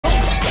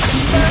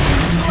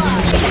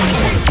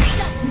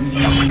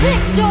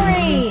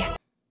Victory!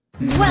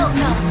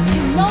 Welcome to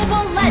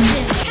Mobile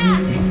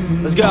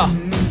Legends! Let's go.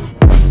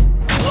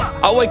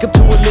 I wake up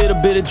to a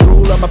little bit of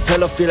drool on my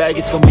pillow, feel like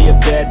it's gonna be a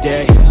bad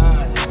day.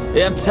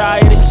 Yeah, I'm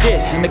tired of shit,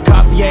 and the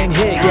coffee ain't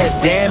hit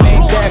yet, damn,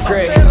 ain't that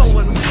great.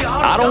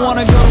 I don't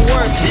wanna go to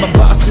work, cause my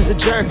boss is a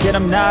jerk, and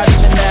I'm not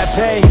even that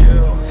paid.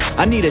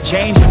 I need a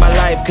change in my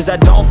life, cause I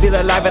don't feel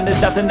alive, and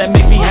there's nothing that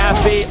makes me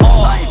happy.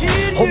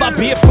 Hold my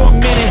beer for a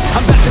minute,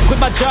 I'm about to quit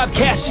my job,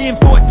 cash in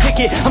for a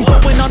ticket. I'm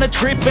going on a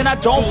trip, and I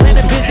don't plan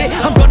to visit.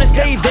 I'm gonna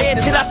stay there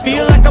till I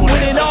feel like I'm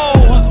winning,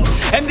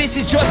 and this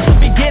is just the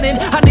beginning.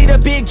 I need a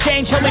big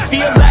change, help me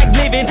feel like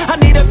living. I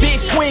need a big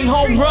swing,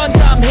 home runs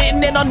I'm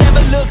hitting, and I'll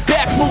never look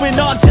back, moving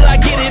on till I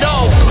get it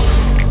all.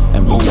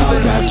 And we all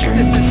got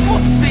dreams,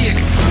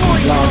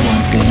 we all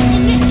want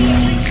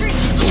things.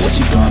 But what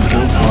you gonna do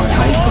for it?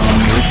 How you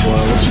gonna move for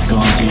it? What you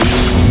gonna be?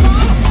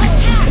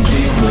 And do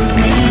you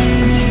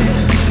believe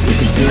you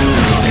can do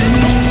anything?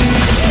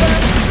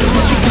 But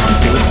what you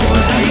gonna do for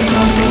it? How you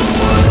gonna move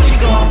for it? What you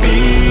gonna be?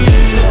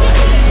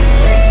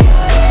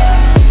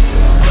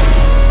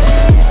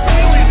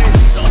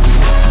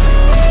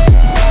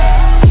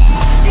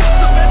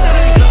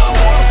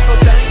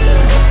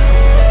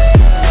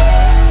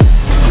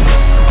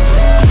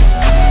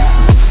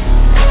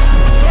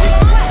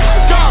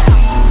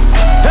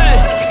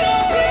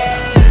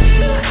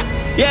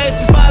 Yeah,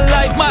 this is my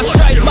life, my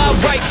strife, my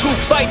right to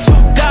fight, to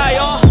die,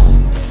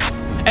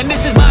 and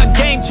this is my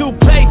game to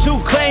play, to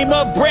claim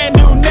a brand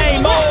new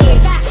name,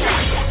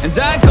 and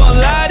I ain't gonna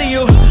lie to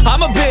you,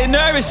 I'm a bit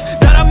nervous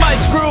that I might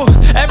screw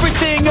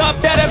everything up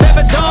that I've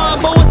ever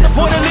done. But what's the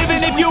point of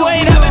living if you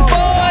ain't having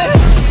fun?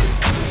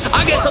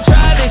 I guess I'll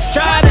try this,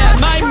 try that,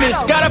 might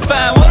miss, gotta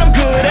find what I'm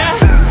good at.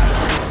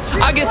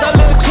 I guess I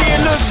look here,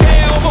 look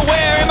there, over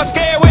where am I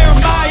scared, where am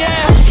I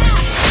at?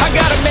 I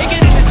gotta make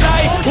it in this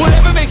life,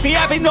 whatever makes me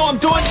happy, know I'm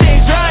doing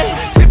things right.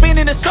 Sipping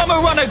in the summer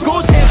on a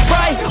goose and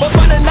Sprite, or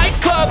find a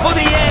nightclub for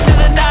the end of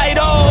the night,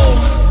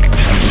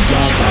 And we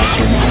all got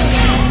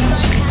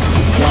dreams,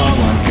 we all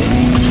want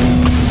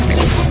things.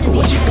 But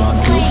what you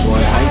gonna do for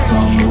it? How you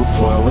gonna move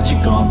for it? What you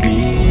gonna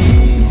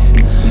be?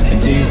 And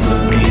do you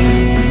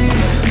believe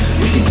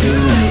you can do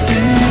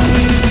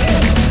anything?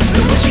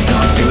 But what you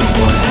gonna do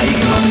for it? How you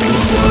gonna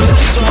move for it? What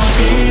you gonna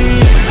be?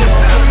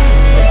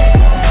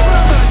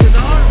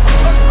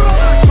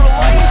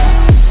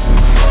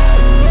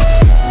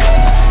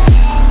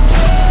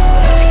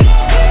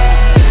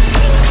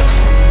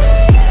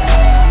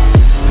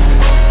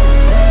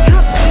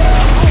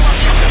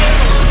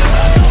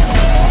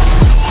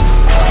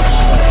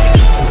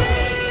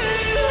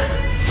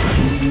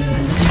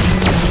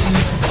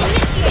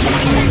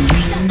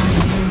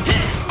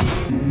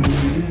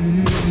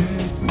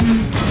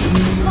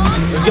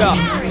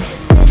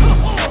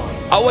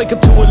 I wake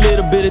up to a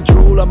little bit of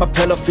drool on my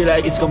pillow, feel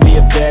like it's gonna be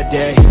a bad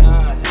day.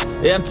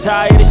 Yeah, I'm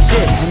tired of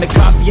shit, and the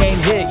coffee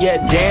ain't hit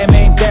yet, damn,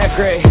 ain't that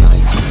great.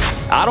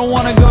 I don't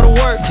wanna go to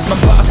work, cause my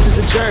boss is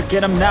a jerk,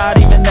 and I'm not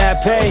even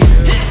that paid.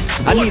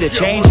 I need a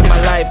change in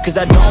my life, cause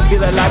I don't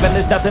feel alive, and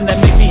there's nothing that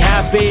makes me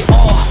happy.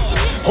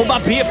 Hold my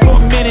beer for a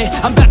minute,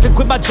 I'm about to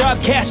quit my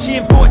job, cash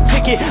in for a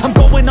ticket. I'm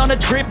going on a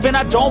trip, and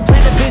I don't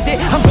plan to visit.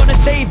 I'm gonna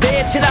stay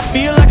there till I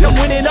feel like I'm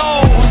winning,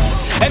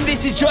 and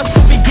this is just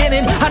the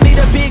beginning. I need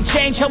a big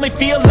change, help me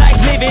feel like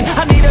living.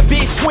 I need a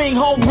big swing,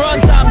 home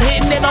runs I'm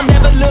hitting, and I'll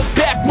never look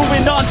back,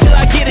 moving on till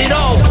I get it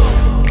all.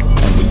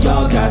 And we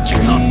all got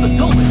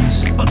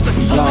dreams,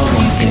 we all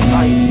want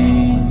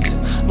things.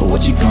 But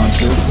what you gonna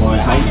do for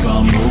it? How you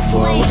gonna move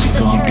for it? What you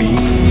gonna be?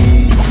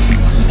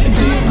 And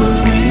do you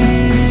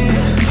believe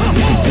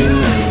you can do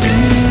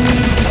anything?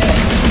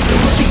 But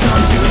what you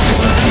gonna do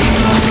for it? How you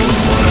gonna move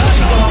for it? What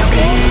you gonna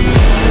be?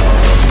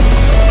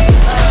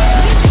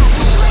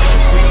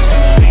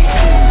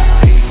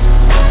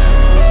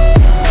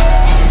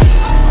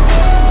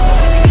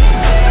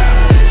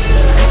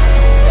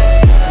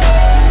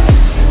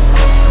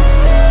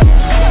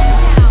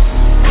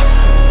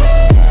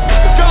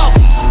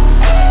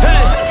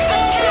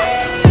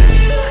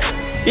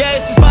 Yeah,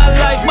 this is my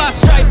life, my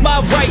strife, my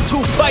right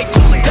to fight, to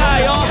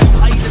die,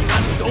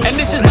 and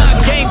this is my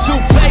game to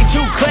play,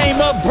 to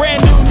claim a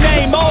brand new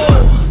name,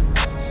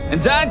 and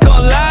I ain't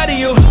gonna lie to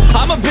you,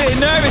 I'm a bit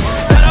nervous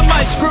that I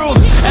might screw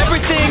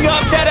everything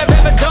up that I've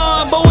ever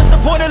done. But what's the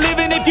point of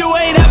living if you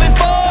ain't having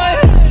fun?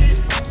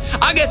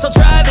 I guess I'll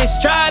try this,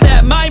 try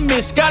that, might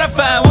miss, gotta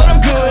find what I'm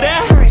good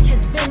at.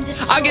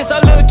 I guess I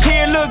look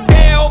here, look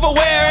there, over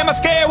where am I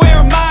scared, where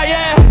am I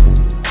at?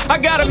 I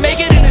gotta make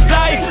it in this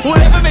life,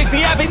 whatever makes me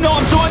happy, know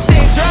I'm doing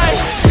things right.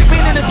 Sipping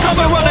in the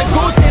summer on a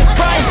goose and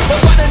Sprite, or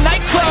find a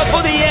nightclub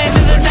for the end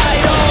of the night,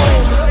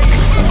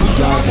 And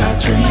we all got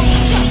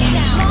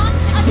dreams,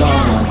 we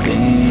all want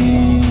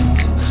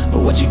things. But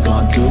what you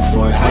gonna do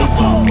for it? How you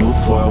gonna move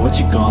for it? What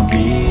you gonna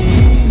be?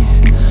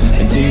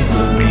 And do you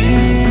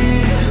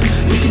believe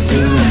you can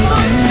do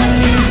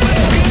anything?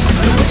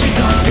 But what you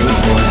gonna do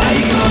for it? How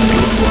you gonna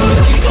move for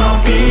it? What you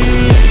gonna be?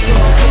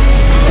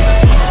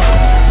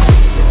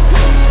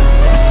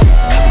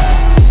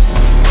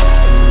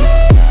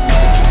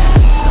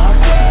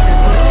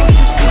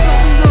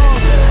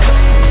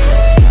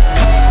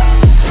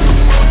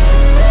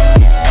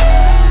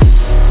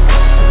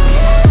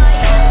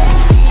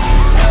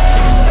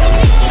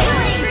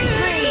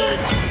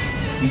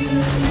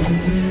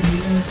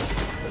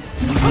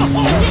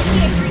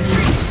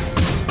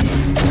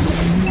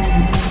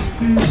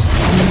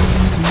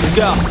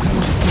 go.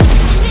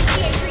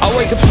 I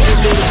wake up to a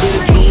little bit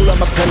of drool on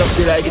my pillow,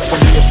 feel like it's gonna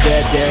be a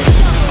bad day.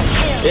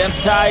 Yeah, I'm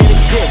tired of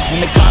shit,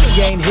 and the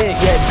coffee ain't hit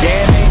yet,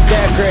 damn, ain't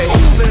that great.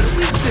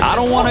 I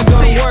don't wanna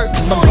go to work,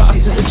 cause my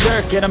boss is a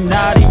jerk, and I'm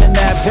not even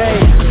that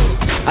paid.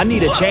 I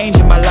need a change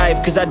in my life,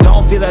 cause I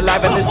don't feel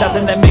alive, and there's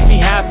nothing that makes me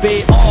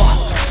happy.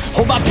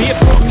 Hold my beer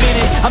for a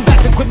minute, I'm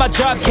about to quit my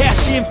job,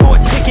 cash in for a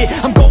ticket.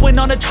 I'm going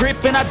on a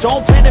trip and I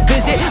don't plan to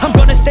visit. I'm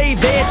gonna stay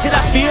there till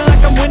I feel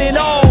like I'm winning,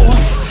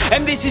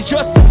 and this is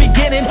just the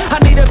beginning. I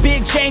need a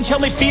big change,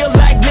 help me feel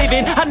like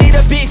living. I need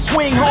a big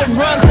swing, home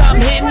runs I'm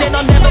hitting, and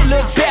I'll never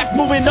look back,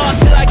 moving on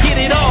till I get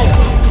it all.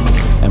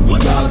 And we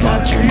all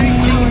got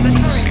dreams,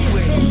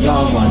 we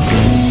all want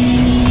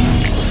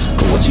things,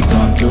 but what you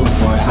gonna do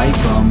for it? How you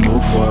gonna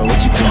move for it?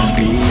 What you gonna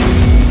be?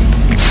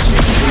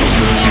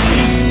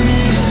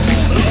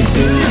 We can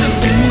do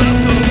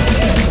anything,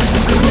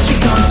 but what you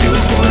gonna do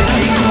for it? How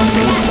you gonna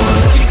move for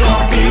it? What you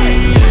gonna be?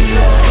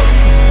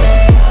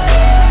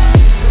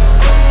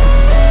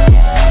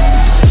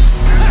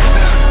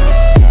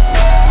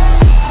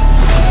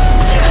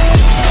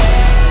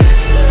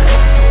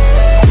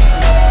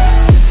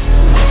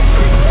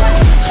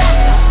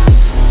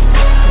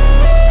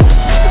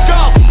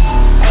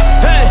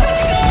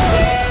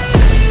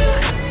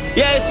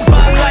 Yeah, this is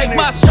my life,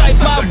 my strife,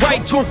 my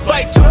right to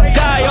fight, to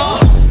die on.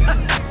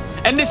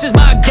 And this is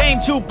my game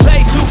to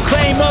play, to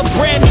claim a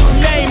brand new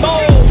name,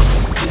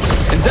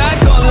 And I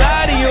ain't gonna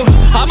lie to you,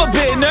 I'm a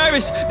bit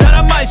nervous that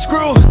I might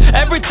screw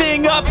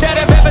everything up that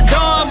I've ever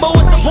done. But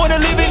what's the point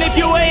of living if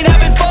you ain't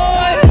having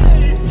fun?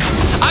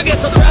 I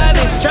guess I'll try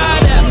this, try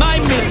that,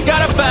 might miss,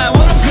 gotta find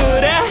what I'm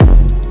good at.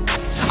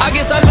 I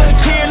guess I look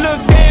here, look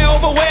there,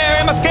 over where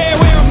am I scared,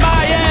 where am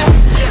I at?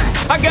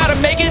 I gotta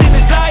make it in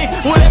this life,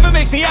 whatever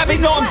makes me happy,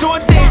 know I'm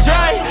doing things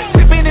right.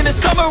 Sipping in the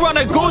summer on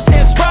a goose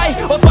and Sprite,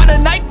 or find a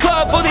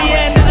nightclub for the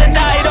end of the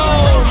night,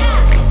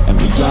 And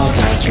we all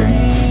got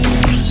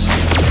dreams,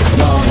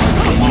 we all want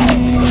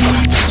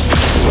things,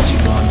 but what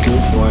you gonna do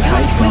for it? How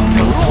you gonna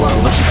move for it?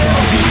 What you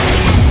gonna be?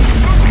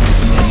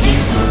 And do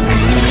you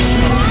believe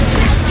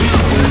we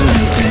can do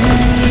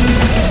anything,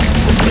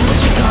 but what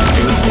you gonna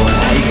do for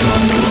it? How you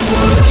gonna move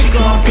for it? What you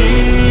gonna be?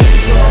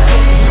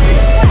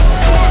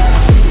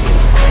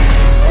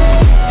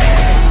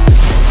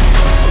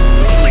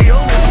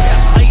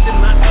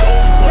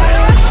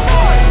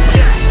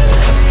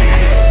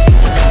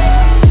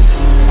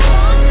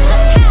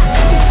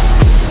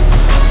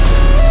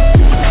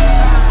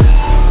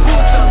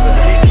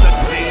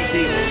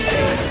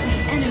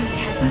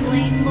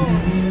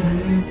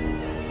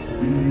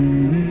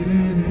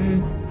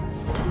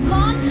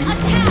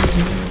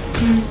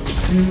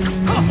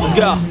 Let's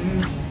go.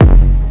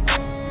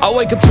 I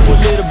wake up to a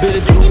little bit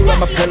of drool on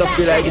my pillow,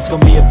 feel like it's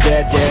gonna be a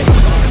bad day.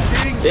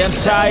 Yeah, I'm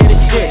tired of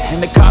shit,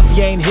 and the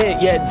coffee ain't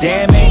hit yet,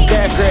 damn, ain't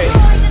that great.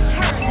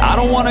 I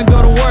don't wanna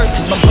go to work,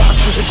 cause my boss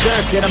is a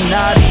jerk, and I'm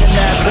not even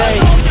that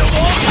paid.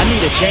 I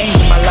need a change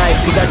in my life,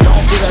 cause I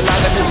don't feel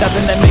alive, and there's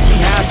nothing that makes me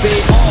happy.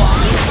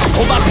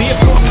 Hold my beer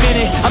for a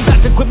minute, I'm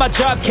about to quit my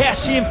job,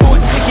 cash in for a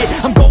ticket.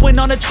 I'm going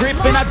on a trip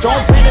and I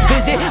don't plan to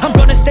visit. I'm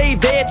gonna stay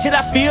there till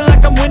I feel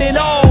like I'm winning,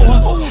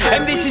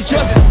 and this is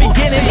just the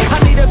beginning. I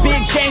need a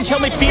big change,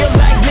 help me feel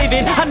like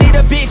living. I need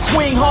a big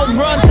swing, home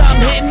runs I'm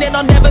hitting, and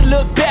I'll never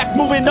look back,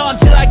 moving on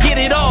till I get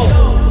it all.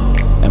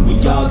 And we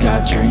all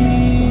got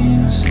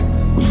dreams,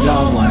 we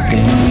all want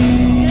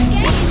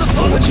things,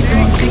 but what you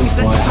gonna do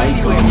for it? How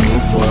you gonna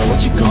move for it?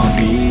 What you gonna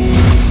be?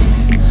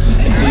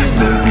 And do you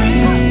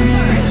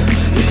believe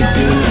we can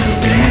do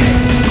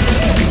anything,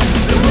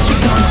 but what you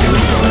gonna do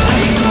for it? How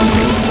you gonna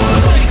move for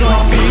it? What you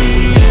gonna be?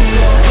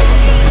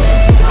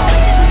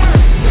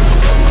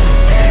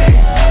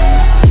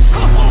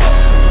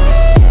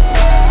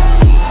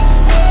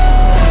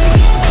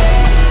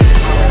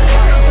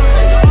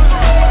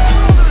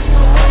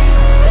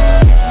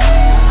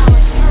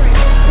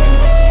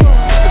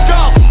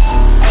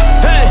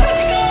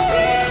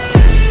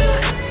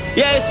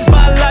 Yeah, this is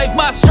my life,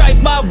 my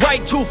strife, my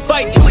right to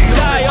fight, to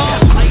die on.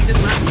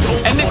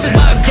 And this is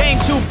my game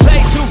to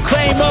play, to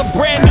claim a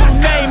brand new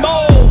name,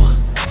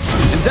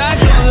 And I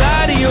ain't gonna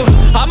lie to you,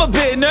 I'm a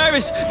bit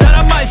nervous that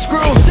I might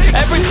screw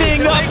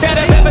everything up that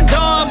I've ever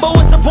done. But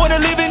what's the point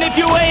of living if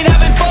you ain't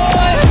having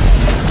fun?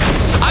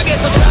 I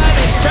guess I'll try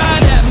this, try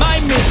that,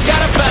 might miss,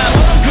 gotta find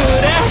what I'm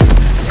good at.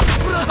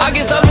 I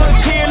guess I look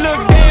here,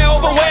 look there,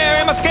 over where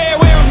am I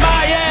scared, where am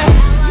I at?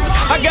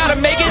 I gotta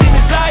make it in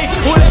this life,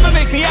 whatever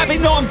makes me happy,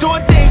 know I'm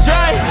doing things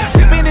right.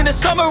 Sipping in the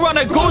summer on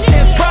a goose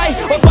and Sprite,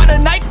 or find a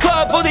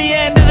nightclub for the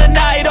end of the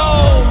night,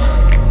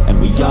 And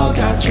we all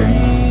got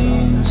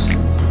dreams,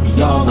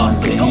 we all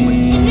want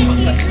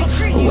things,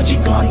 but what you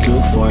gonna do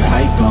for it? How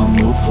you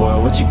gonna move for it?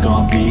 What you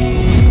gonna be?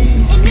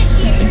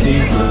 And do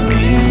you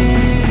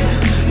believe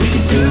we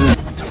can do it?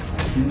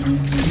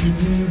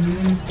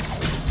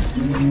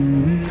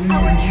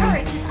 Our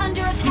turret is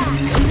under attack.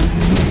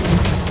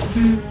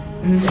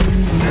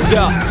 Let's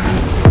go.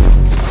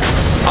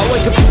 I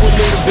wake up to a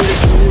little bit of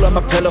drool on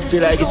my pillow,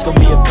 feel like it's gonna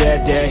be a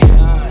bad day.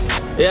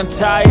 Yeah, I'm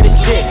tired of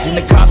shit, and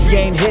the coffee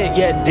ain't hit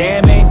yet,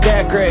 damn, ain't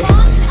that great.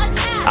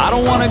 I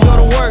don't wanna go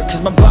to work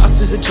cause my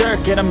boss is a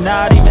jerk and I'm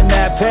not even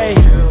that paid.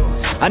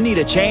 I need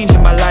a change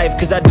in my life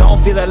cause I don't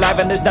feel alive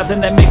and there's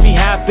nothing that makes me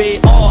happy.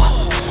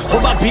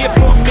 Hold my beer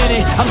for a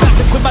minute, I'm about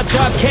to quit my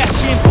job,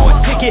 cash in for a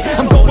ticket.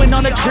 I'm going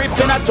on a trip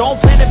and I don't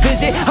plan to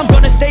visit. I'm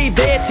gonna stay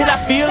there till I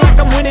feel like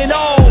I'm winning,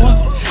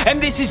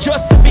 and this is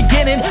just the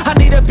beginning. I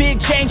need a big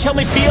change, help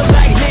me feel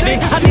like living.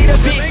 I need a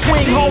big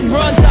swing, home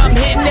runs I'm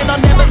hitting, and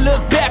I'll never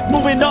look back,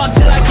 moving on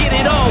till I get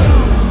it all.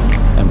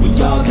 And we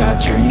all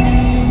got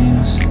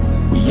dreams,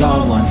 we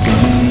all want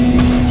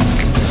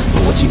things,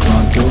 but what you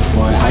gonna do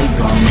for it? How you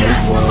gonna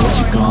move for it? What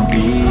you gonna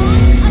be?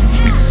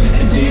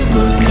 And do you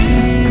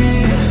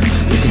believe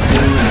you can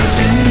do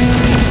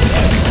anything?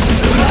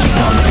 But what you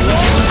gonna do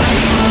for it? How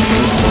you gonna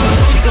move for it?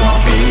 What you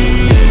gonna be?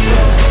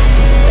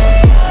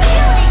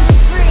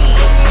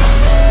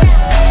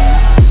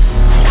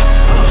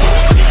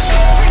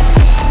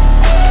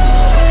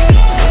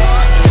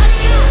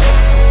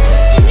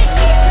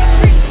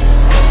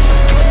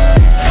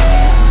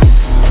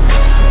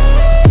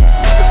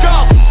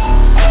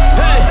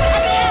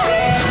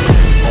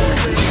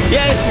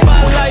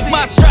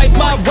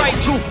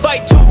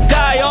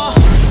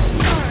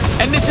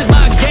 And this is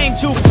my game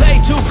to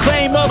play, to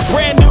claim a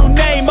brand new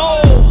name,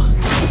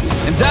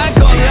 and I ain't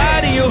gonna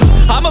lie to you,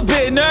 I'm a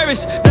bit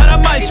nervous that I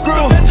might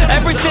screw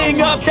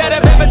everything up that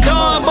I've ever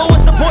done. But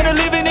what's the point of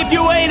living if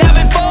you ain't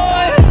having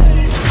fun?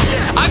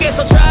 I guess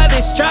I'll try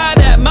this, try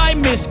that, might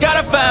miss,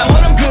 gotta find what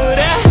I'm good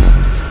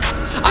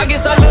at. I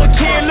guess I look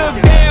here, look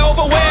there,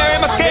 over where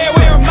am I scared,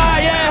 where am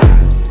I at?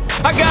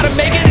 I gotta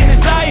make it in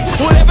this life,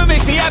 whatever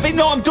makes me happy,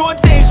 know I'm doing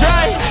things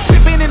right.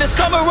 Sipping in the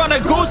summer on a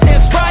goose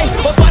and Sprite,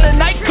 or find a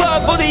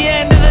nightclub for the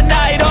end of the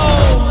night,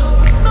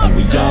 And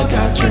we all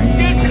got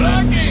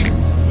dreams,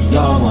 we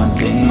all want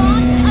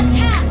things,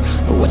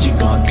 but what you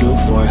gonna do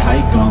for it? How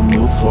you gonna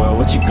move for it?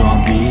 What you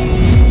gonna be?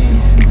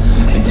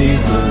 And do you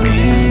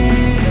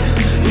believe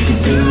you can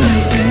do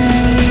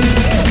anything?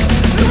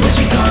 But what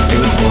you gonna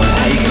do for it?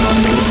 How you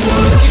gonna move for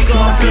it? What you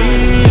gonna be?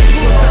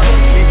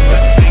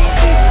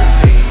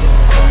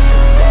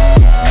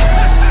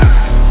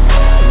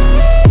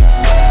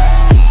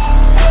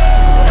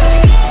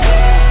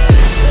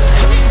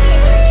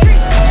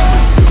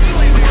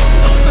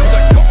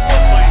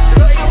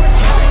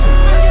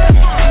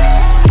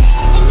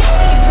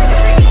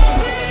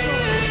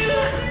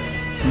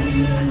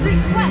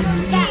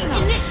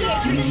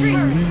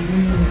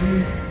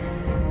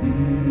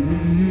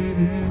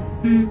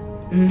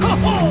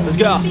 Let's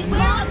go.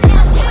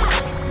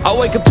 I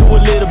wake up to a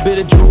little bit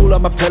of drool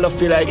on my pillow,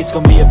 feel like it's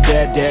gonna be a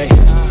bad day.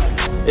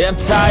 Yeah, I'm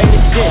tired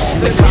of shit,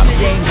 and the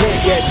coffee ain't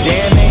hit yet,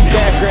 damn ain't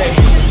that great.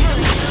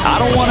 I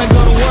don't wanna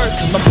go to work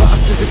cause my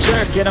boss is a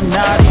jerk and I'm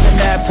not even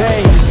that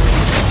paid.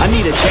 I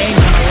need a change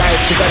in my life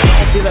cause I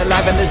don't feel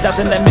alive and there's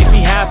nothing that makes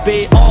me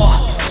happy.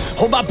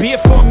 Hold my beer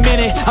for a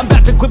minute, I'm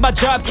about to quit my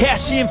job,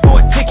 cash in for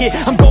a ticket.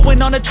 I'm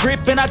going on a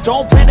trip and I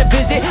don't plan to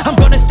visit. I'm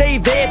gonna stay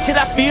there till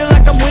I feel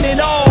like I'm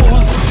winning,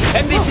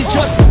 and this is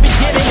just the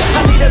beginning.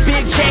 I need a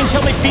big change,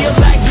 help me feel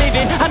like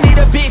living. I need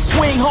a big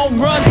swing,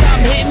 home runs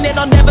I'm hitting, and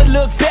I'll never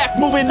look back,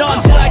 moving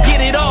on till I get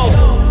it all.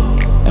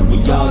 And we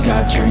all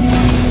got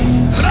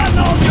dreams,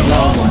 we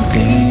all want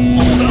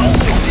things,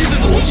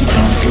 but what you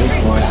gonna do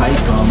for it? How you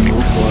gonna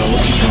move for it?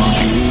 What you gonna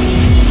be?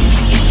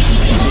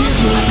 And do you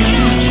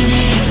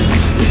believe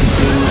you can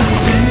do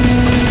anything?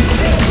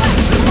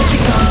 But what you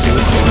gonna do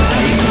for it?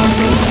 How you gonna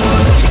move for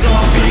it? What you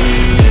gonna be?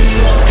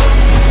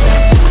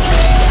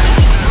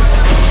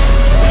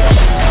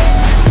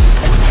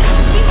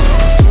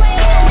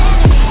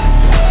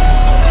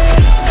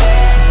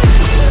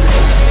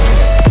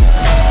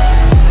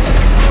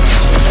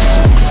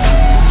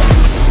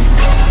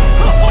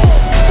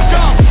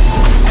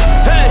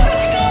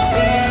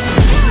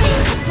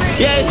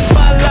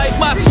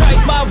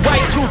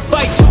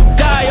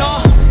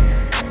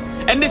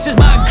 And this is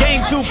my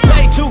game to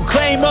play, to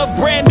claim a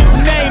brand new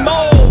name,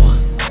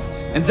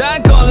 and I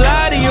ain't gonna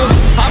lie to you,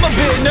 I'm a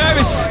bit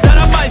nervous that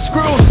I might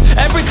screw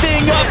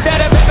everything up that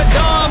I've ever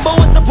done.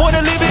 But what's the point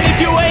of living if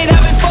you ain't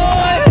having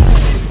fun?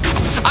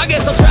 I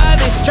guess I'll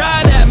try this, try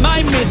that,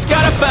 might miss,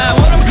 gotta find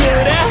what I'm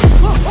good at.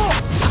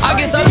 I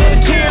guess I look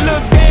here,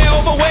 look there,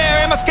 over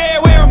where am I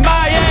scared, where am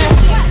I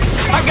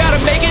at? I gotta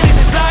make it in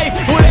this life,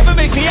 whatever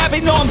makes me happy,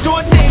 know I'm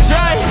doing things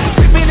right.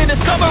 Sipping in the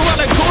summer on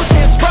a goose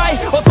and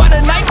Sprite, or find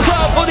a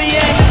nightclub for the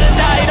end of the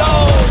night,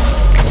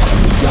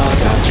 We all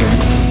got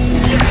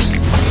dreams,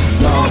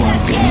 we all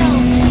want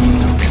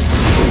things,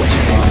 but what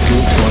you gonna do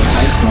for it?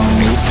 How you gonna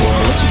move for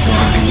it? What you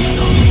gonna be?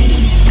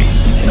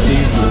 And do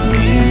you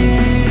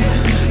believe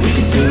you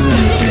can do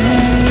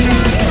anything?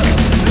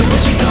 But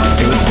what you gonna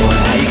do for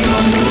it? How you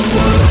gonna move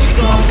for it? What you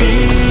gonna be?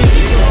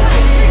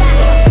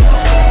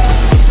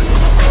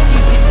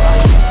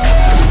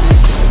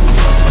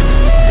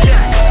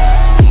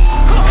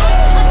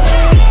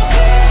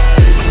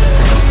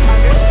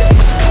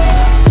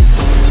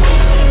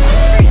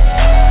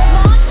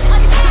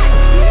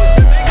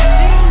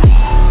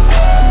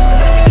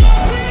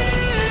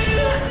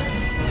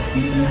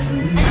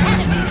 An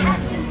enemy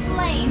has been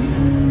slain.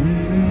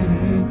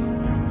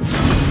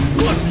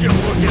 What you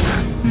looking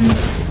at?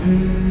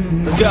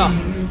 Let's go.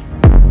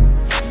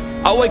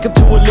 I wake up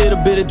to a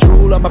little bit of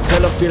drool on my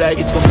pillow, feel like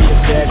it's gonna be a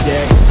bad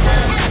day.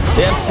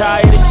 Yeah, I'm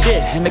tired of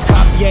shit, and the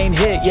coffee ain't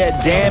hit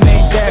yet, damn,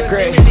 ain't that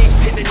great.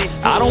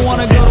 I don't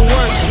wanna go to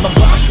work, cause my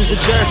boss is a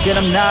jerk, and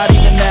I'm not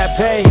even that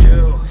paid.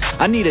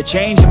 I need a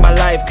change in my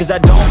life, cause I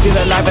don't feel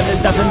alive, and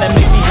there's nothing that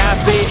makes me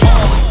happy.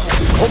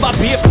 Hold my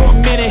beer for a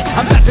minute,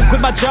 I'm about to quit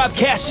my job,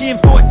 cash in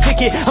for a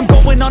ticket. I'm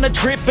going on a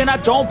trip and I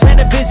don't plan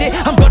to visit.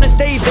 I'm gonna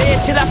stay there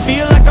till I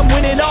feel like I'm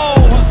winning,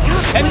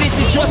 and this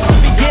is just the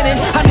beginning.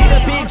 I need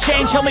a big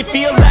change, help me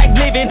feel like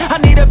living. I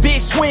need a big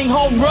swing,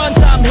 home runs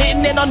I'm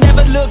hitting, and I'll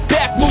never look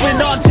back,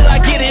 moving on till I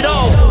get it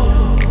all.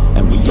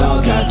 And we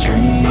all got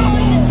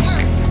dreams,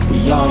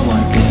 we all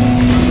want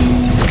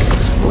things,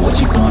 but what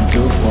you gonna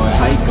do for it?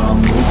 How you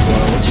gonna move